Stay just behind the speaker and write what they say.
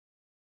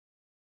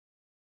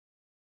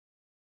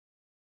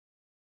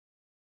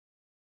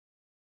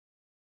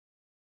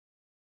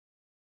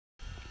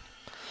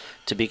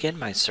To begin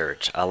my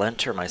search, I'll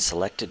enter my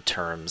selected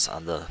terms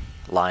on the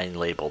line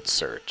labeled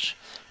Search.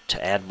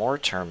 To add more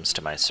terms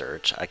to my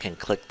search, I can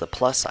click the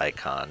plus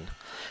icon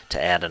to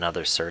add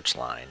another search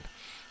line.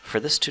 For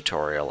this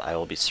tutorial, I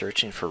will be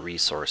searching for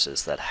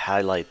resources that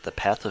highlight the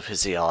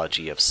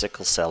pathophysiology of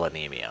sickle cell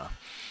anemia.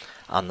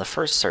 On the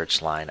first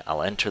search line,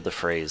 I'll enter the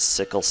phrase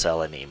sickle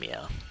cell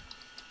anemia.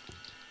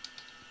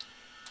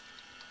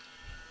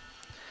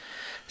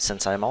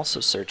 Since I'm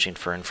also searching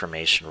for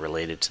information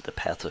related to the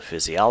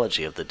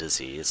pathophysiology of the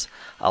disease,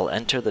 I'll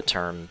enter the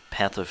term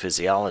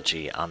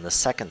pathophysiology on the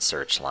second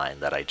search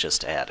line that I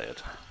just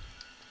added.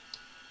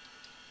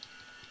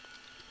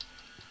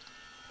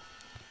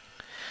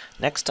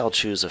 Next, I'll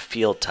choose a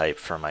field type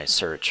for my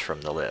search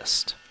from the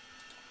list.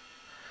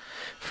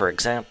 For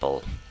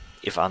example,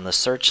 if on the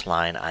search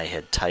line I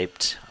had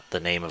typed the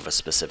name of a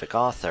specific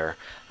author,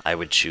 I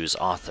would choose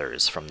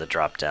Authors from the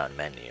drop-down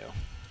menu.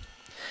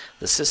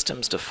 The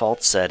system's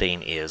default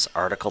setting is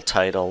article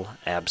title,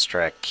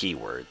 abstract,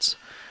 keywords.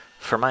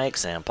 For my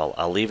example,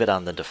 I'll leave it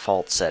on the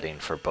default setting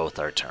for both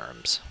our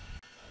terms.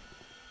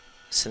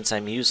 Since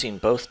I'm using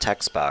both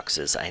text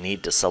boxes, I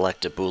need to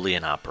select a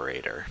Boolean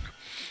operator.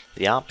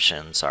 The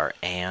options are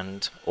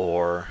and,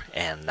 or,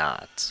 and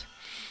not.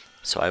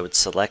 So I would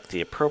select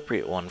the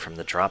appropriate one from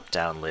the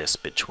drop-down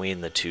list between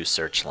the two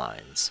search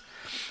lines.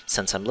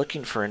 Since I'm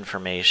looking for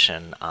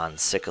information on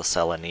sickle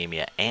cell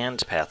anemia and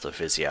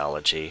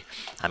pathophysiology,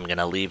 I'm going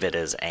to leave it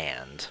as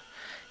and.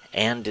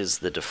 And is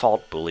the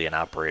default Boolean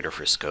operator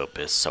for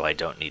Scopus, so I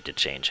don't need to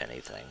change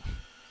anything.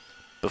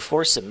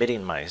 Before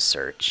submitting my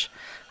search,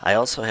 I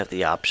also have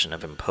the option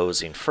of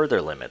imposing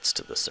further limits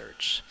to the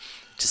search.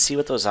 To see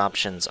what those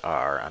options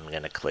are, I'm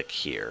going to click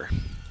here.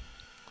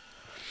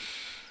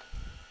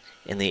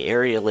 In the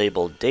area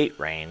labeled Date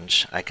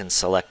Range, I can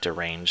select a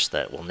range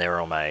that will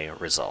narrow my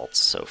results.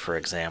 So for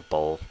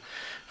example,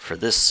 for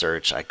this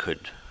search, I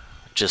could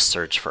just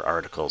search for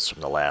articles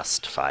from the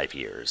last 5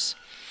 years.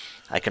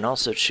 I can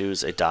also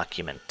choose a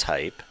document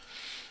type.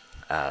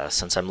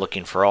 Since I'm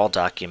looking for all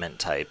document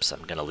types,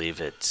 I'm going to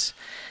leave it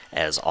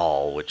as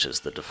all, which is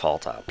the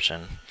default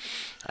option.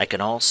 I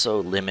can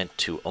also limit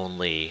to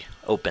only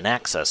open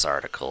access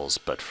articles,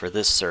 but for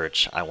this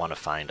search, I want to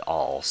find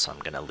all, so I'm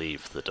going to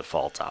leave the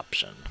default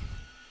option.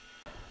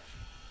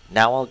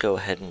 Now I'll go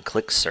ahead and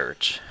click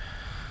Search.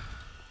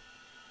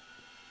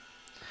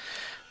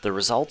 The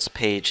results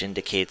page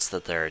indicates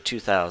that there are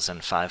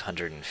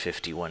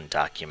 2,551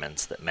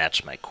 documents that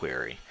match my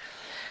query.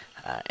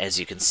 As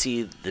you can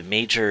see, the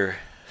major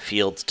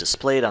fields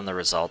displayed on the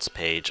results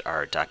page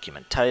are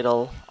document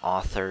title,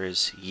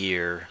 authors,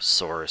 year,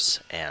 source,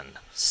 and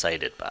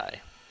cited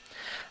by.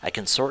 I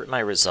can sort my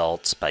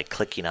results by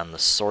clicking on the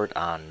Sort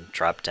On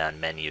drop-down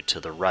menu to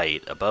the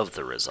right above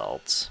the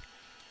results.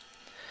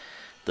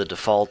 The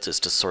default is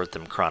to sort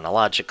them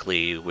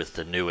chronologically, with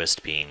the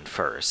newest being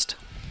first.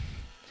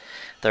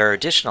 There are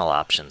additional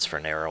options for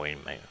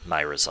narrowing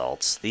my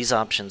results. These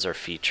options are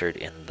featured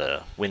in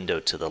the window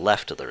to the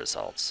left of the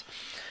results.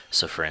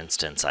 So for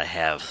instance, I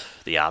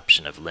have the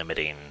option of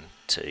limiting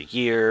to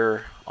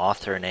year,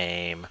 author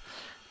name,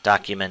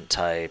 document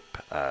type,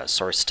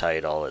 source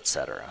title,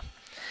 etc.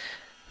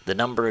 The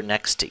number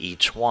next to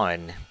each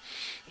one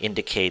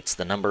indicates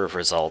the number of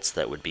results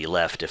that would be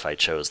left if I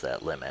chose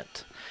that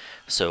limit.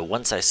 So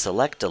once I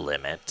select a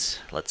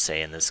limit, let's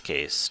say in this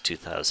case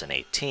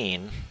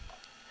 2018,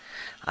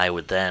 I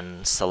would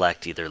then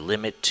select either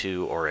Limit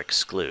To or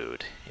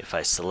Exclude. If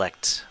I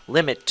select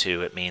Limit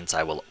To, it means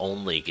I will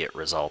only get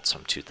results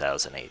from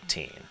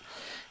 2018.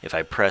 If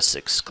I press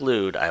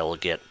Exclude, I will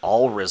get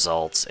all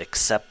results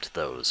except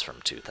those from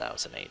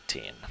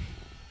 2018.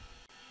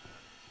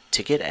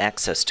 To get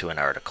access to an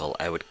article,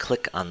 I would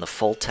click on the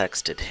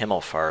full-texted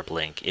Himmelfarb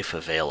link if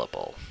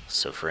available.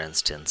 So for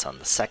instance, on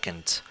the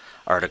second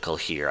article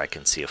here, I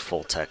can see a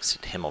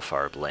full-texted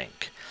Himmelfarb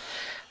link.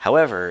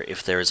 However,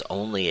 if there's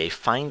only a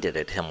Find It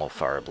at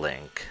Himmelfarb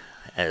link,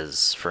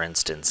 as for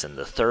instance in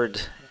the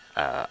third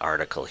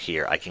article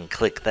here, I can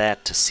click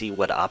that to see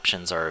what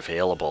options are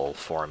available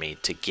for me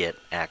to get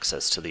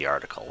access to the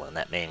article, and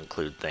that may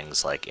include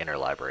things like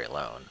interlibrary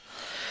loan.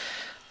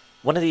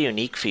 One of the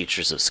unique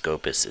features of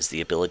Scopus is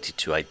the ability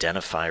to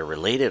identify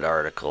related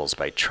articles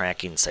by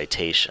tracking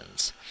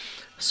citations.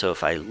 So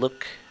if I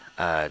look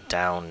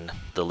down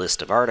the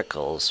list of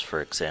articles,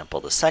 for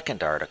example, the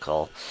second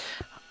article,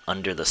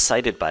 under the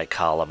Cited By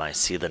column, I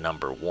see the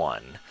number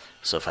 1.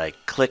 So if I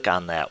click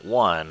on that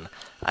 1,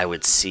 I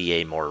would see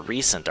a more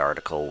recent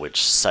article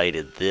which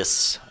cited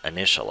this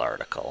initial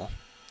article.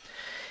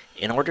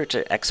 In order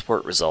to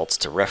export results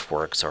to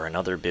RefWorks or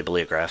another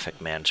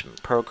bibliographic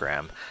management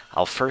program,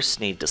 I'll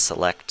first need to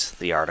select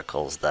the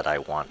articles that I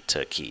want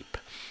to keep.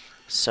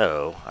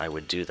 So I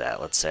would do that.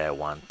 Let's say I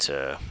want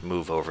to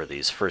move over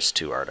these first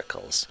 2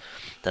 articles.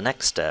 The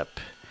next step,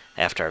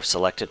 after I've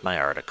selected my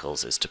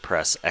articles, is to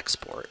press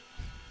Export.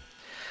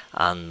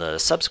 On the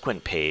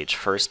subsequent page,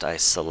 first I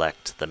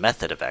select the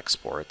method of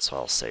export, so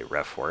I'll say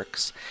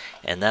RefWorks,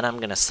 and then I'm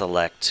going to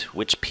select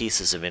which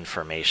pieces of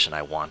information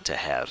I want to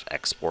have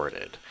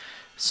exported.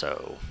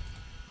 So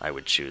I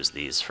would choose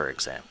these, for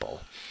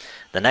example.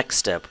 The next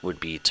step would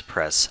be to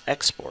press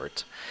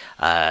export.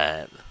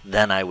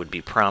 Then I would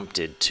be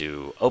prompted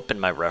to open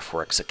my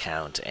RefWorks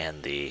account,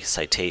 and the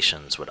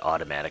citations would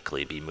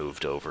automatically be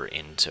moved over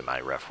into my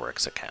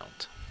RefWorks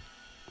account.